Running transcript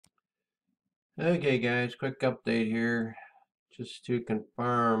Okay guys, quick update here just to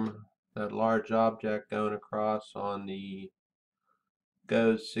confirm that large object going across on the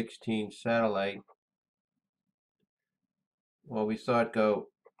GOES 16 satellite. Well, we saw it go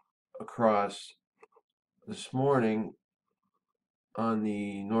across this morning on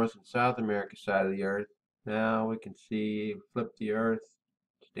the North and South America side of the Earth. Now we can see, flip the Earth,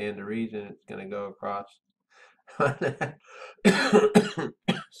 stand to reason it's going to go across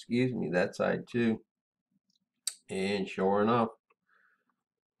excuse me, that side too. And sure enough,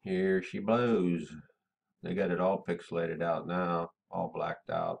 here she blows. They got it all pixelated out now, all blacked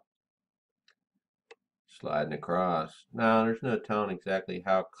out, sliding across. Now, there's no telling exactly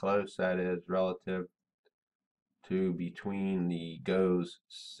how close that is relative to between the GOES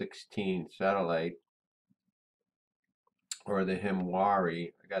 16 satellite or the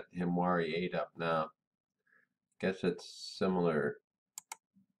Himawari. I got the Himawari-8 up now. Guess it's similar.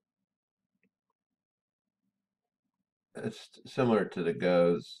 It's similar to the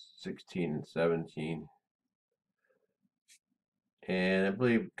GOES 16 and 17. And I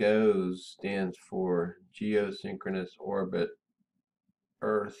believe GOES stands for Geosynchronous Orbit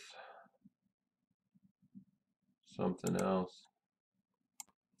Earth something else.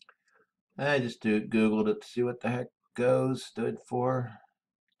 I just Googled it to see what the heck GOES stood for.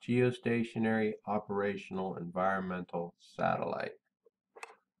 Geostationary Operational Environmental Satellite.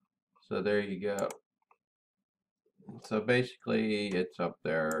 So there you go. So basically it's up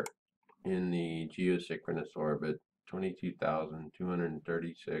there in the geosynchronous orbit,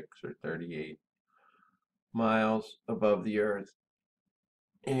 22,236 or 38 miles above the Earth.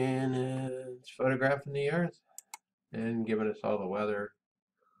 And it's photographing the Earth and giving us all the weather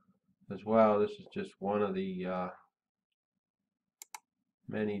as well. This is just one of the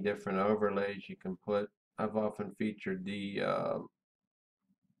many different overlays you can put. I've often featured the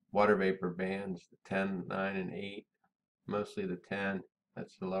water vapor bands, the 10, 9, and 8, mostly the 10.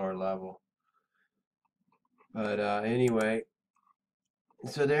 That's the lower level. But anyway,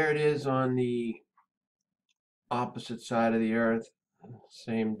 so there it is on the opposite side of the Earth.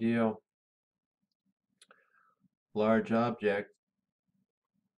 Same deal. Large object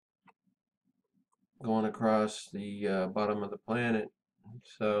going across the bottom of the planet.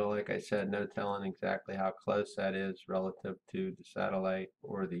 So, like I said, no telling exactly how close that is relative to the satellite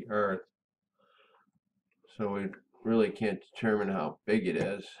or the Earth. So we really can't determine how big it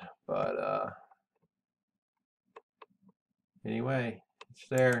is. But anyway, it's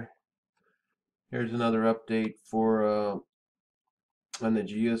there. Here's another update for on the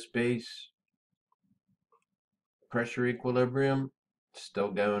geospace pressure equilibrium. Still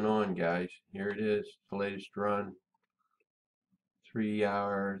going on, guys. Here it is, the latest run. 3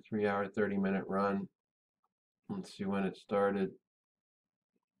 hour, 30-minute run. Let's see when it started.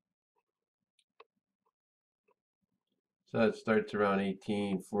 So it starts around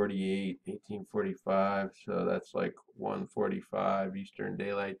 1848, 1845. So that's like 1:45 Eastern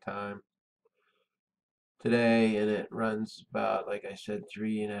Daylight Time today, and it runs about, like I said,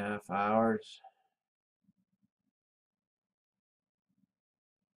 3.5 hours.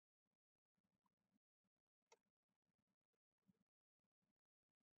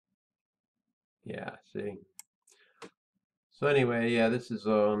 Yeah, see. So anyway, yeah, this is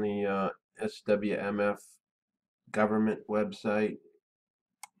on the SWMF government website,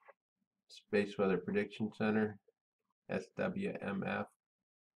 Space Weather Prediction Center, SWMF,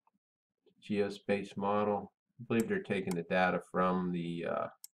 geospace model. I believe they're taking the data from the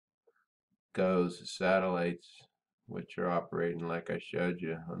GOES satellites, which are operating, like I showed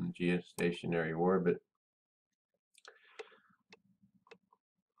you, on the geostationary orbit,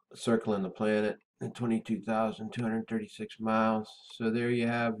 circling the planet at 22,236 miles. So there you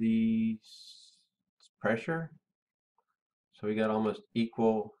have the pressure. So we got almost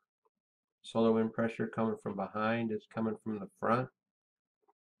equal solar wind pressure coming from behind as coming from the front,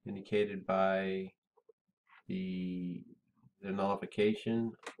 indicated by the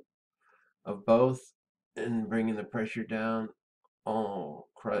nullification of both and bringing the pressure down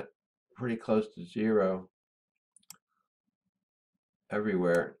pretty close to zero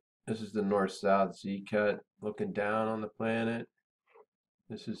everywhere. This is the north-south Z-cut looking down on the planet.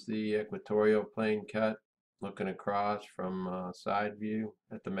 This is the equatorial plane cut looking across from side view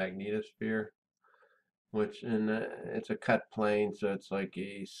at the magnetosphere, which it's a cut plane, so it's like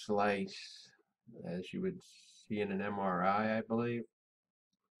a slice as you would see in an MRI, I believe.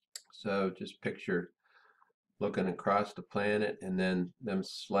 So just picture looking across the planet and then them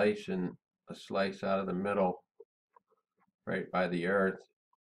slicing a slice out of the middle right by the Earth,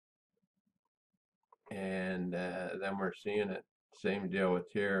 and then we're seeing it Same deal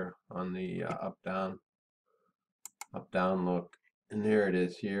with here on the up down look. And there it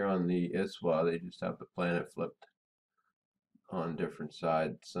is here on the ISWA. They just have the planet flipped on different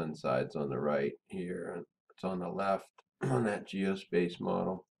sides, sun sides on the right here. It's on the left on that geospace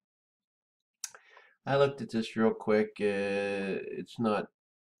model. I looked at this real quick. It's not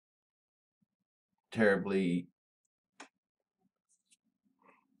terribly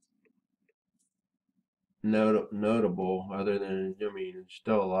notable, other than, I mean, there's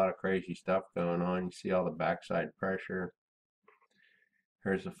still a lot of crazy stuff going on. You see all the backside pressure.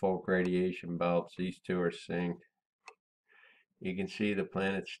 Here's the Folk radiation belts. These two are synced. You can see the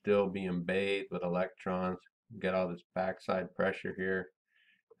planet's still being bathed with electrons. Got all this backside pressure here.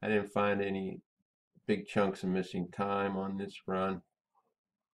 I didn't find any big chunks of missing time on this run.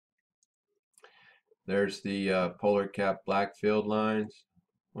 There's the polar cap black field lines.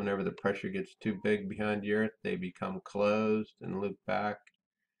 Whenever the pressure gets too big behind the Earth, they become closed and loop back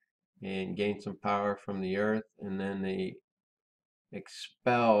and gain some power from the Earth, and then they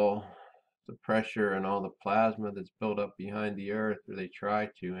expel the pressure and all the plasma that's built up behind the Earth, or they try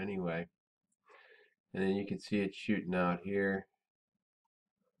to anyway. And then you can see it shooting out here.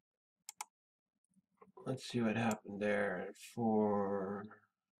 Let's see what happened there at 4.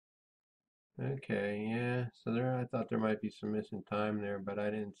 Okay, yeah, so there, I thought there might be some missing time there, but I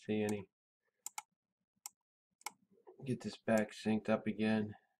didn't see any. Get this back synced up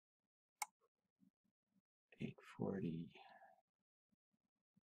again. 840.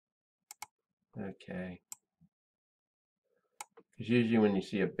 Okay. Because usually when you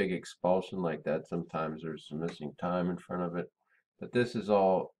see a big expulsion like that, sometimes there's some missing time in front of it. But this is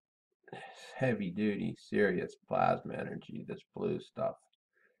all heavy duty, serious plasma energy, this blue stuff.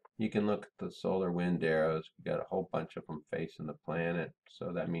 You can look at the solar wind arrows. We got a whole bunch of them facing the planet.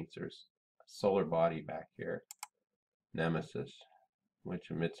 So that means there's a solar body back here, Nemesis,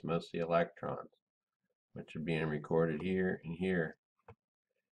 which emits mostly electrons, which are being recorded here and here.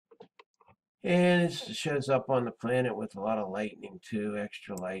 And it shows up on the planet with a lot of lightning too,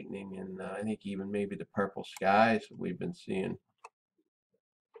 extra lightning, and I think even maybe the purple skies we've been seeing.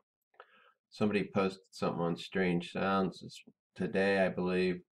 Somebody posted something on Strange Sounds today, I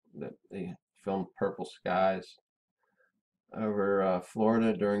believe, that they filmed purple skies over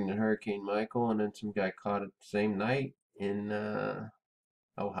Florida during the Hurricane Michael, and then some guy caught it the same night in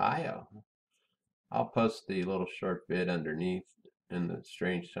Ohio. I'll post the little short bit underneath in the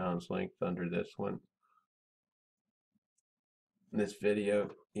Strange Sounds link under this one. This video,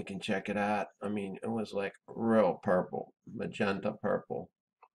 you can check it out. I mean, it was like real purple, magenta purple.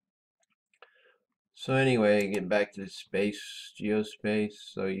 So anyway, get back to space, geospace.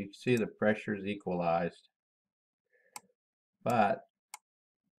 So you see the pressure is equalized. But,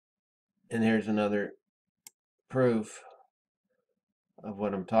 and here's another proof of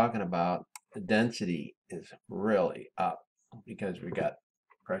what I'm talking about. The density is really up because we got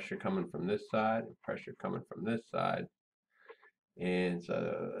pressure coming from this side, pressure coming from this side. And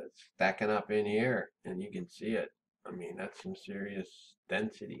so it's stacking up in here, and you can see it. I mean, that's some serious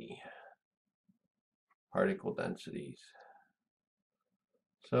density, particle densities.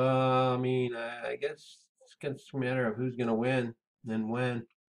 So, I mean, I guess it's a matter of who's going to win and when.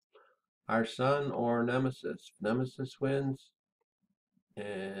 Our sun or Nemesis. If Nemesis wins,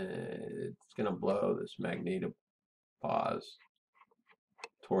 it's going to blow this magnetopause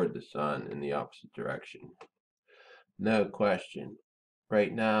toward the sun in the opposite direction. No question.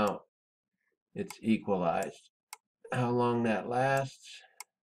 Right now, it's equalized. How long that lasts,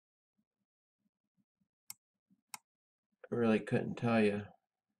 I really couldn't tell you.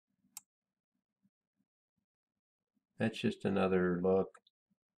 That's just another look.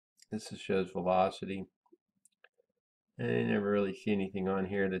 This shows velocity. And I never really see anything on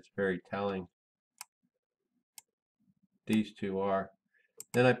here that's very telling. These two are.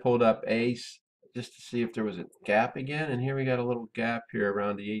 Then I pulled up ACE just to see if there was a gap again. And here we got a little gap here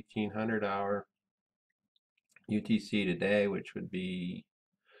around the 1800 hour UTC today, which would be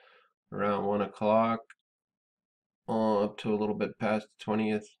around 1 o'clock up to a little bit past the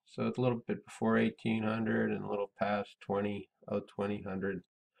 20th. So it's a little bit before 1800 and a little past 2000.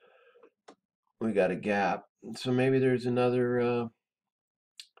 We got a gap. So maybe there's another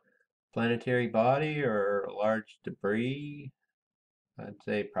planetary body or a large debris. I'd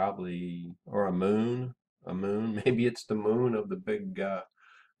say probably, or a moon. A moon. Maybe it's the moon of the big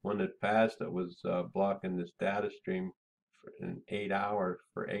one that passed that was blocking this data stream for 8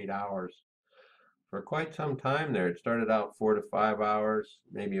 hours. For quite some time there. It started out 4 to 5 hours,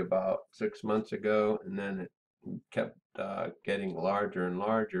 maybe about 6 months ago, and then it kept getting larger and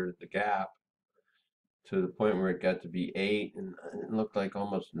larger, the gap. to the point where it got to be 8, and it looked like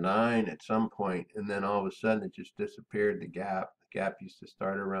almost 9 at some point, and then all of a sudden it just disappeared. The gap used to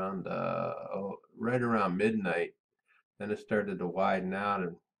start around right around midnight. Then it started to widen out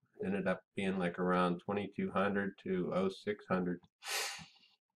and ended up being like around 2200 to 0600,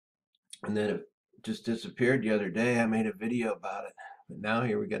 and then it just disappeared the other day. I made a video about it, but now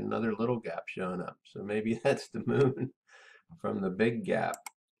here we got another little gap showing up, so maybe that's the moon from the big gap.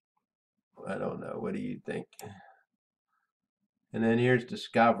 I don't know. What do you think? And then here's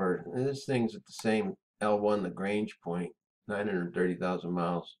Discover. And this thing's at the same L1 Lagrange point, 930,000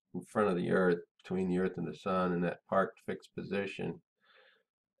 miles in front of the Earth, between the Earth and the Sun, in that parked fixed position.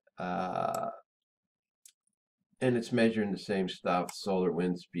 And it's measuring the same stuff: solar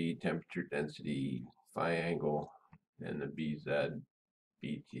wind speed, temperature, density, phi angle, and the BZ,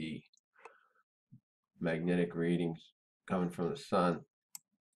 BT, magnetic readings coming from the Sun.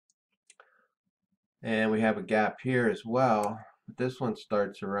 And we have a gap here as well. This one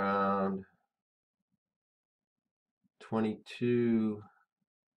starts around 22.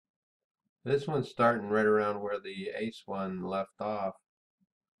 This one's starting right around where the ACE one left off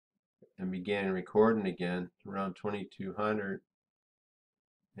and began recording again around 2200,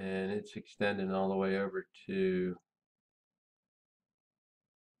 and it's extending all the way over to, you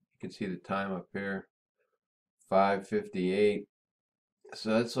can see the time up here, 5:58.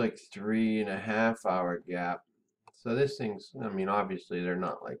 So that's like 3.5 hour gap. So this thing's, I mean, obviously they're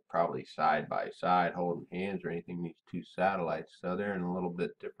not like probably side by side holding hands or anything, these two satellites. So they're in a little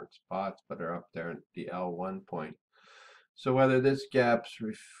bit different spots, but are up there at the L1 point. So whether this gap's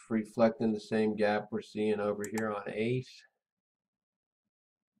reflecting the same gap we're seeing over here on ACE,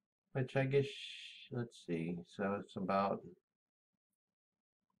 which I guess, let's see, so it's about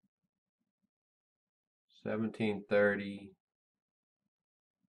 1730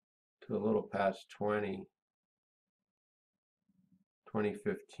 to a little past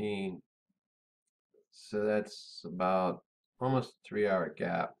 2015. So that's about almost a 3 hour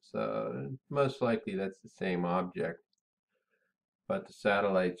gap. So most likely that's the same object, but the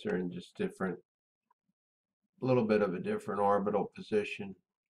satellites are in just different, a little bit of a different orbital position.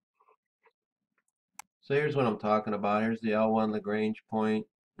 So here's what I'm talking about. Here's the L1 Lagrange point.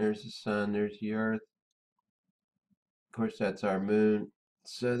 There's the Sun. There's the Earth. Of course, that's our moon.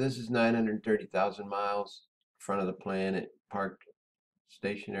 So this is 930,000 miles in front of the planet, parked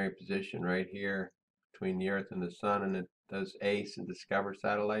stationary position right here between the Earth and the Sun. And those ACE and Discover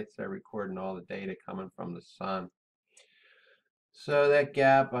satellites are recording all the data coming from the Sun. So that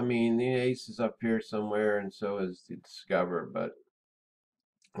gap, I mean, the ACE is up here somewhere, and so is the Discover. But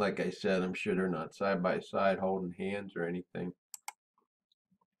like I said, I'm sure they're not side by side holding hands or anything.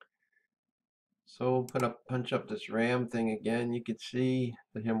 So we'll punch up this RAM thing again. You can see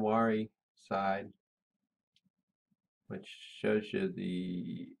the Himawari side, which shows you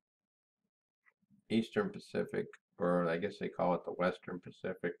the Eastern Pacific, or I guess they call it the Western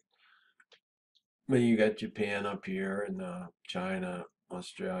Pacific. But you got Japan up here, and China,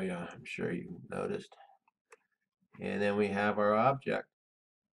 Australia, I'm sure you noticed. And then we have our object.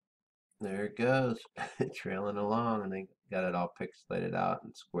 There it goes, trailing along, and they got it all pixelated out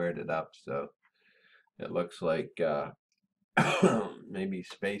and squared it up, so it looks like maybe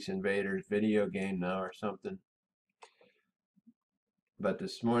Space Invaders video game now or something. But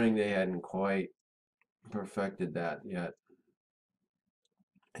this morning they hadn't quite perfected that yet,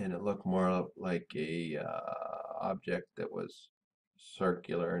 and it looked more like a object that was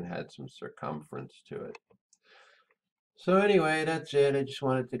circular and had some circumference to it. So anyway, that's it. I just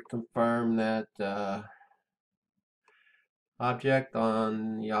wanted to confirm that object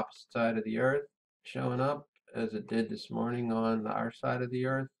on the opposite side of the Earth showing up as it did this morning on our side of the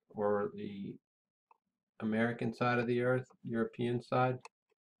Earth, or the American side of the Earth, European side.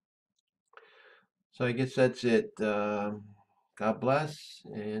 So I guess that's it. God bless,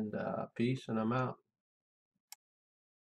 and peace, and I'm out.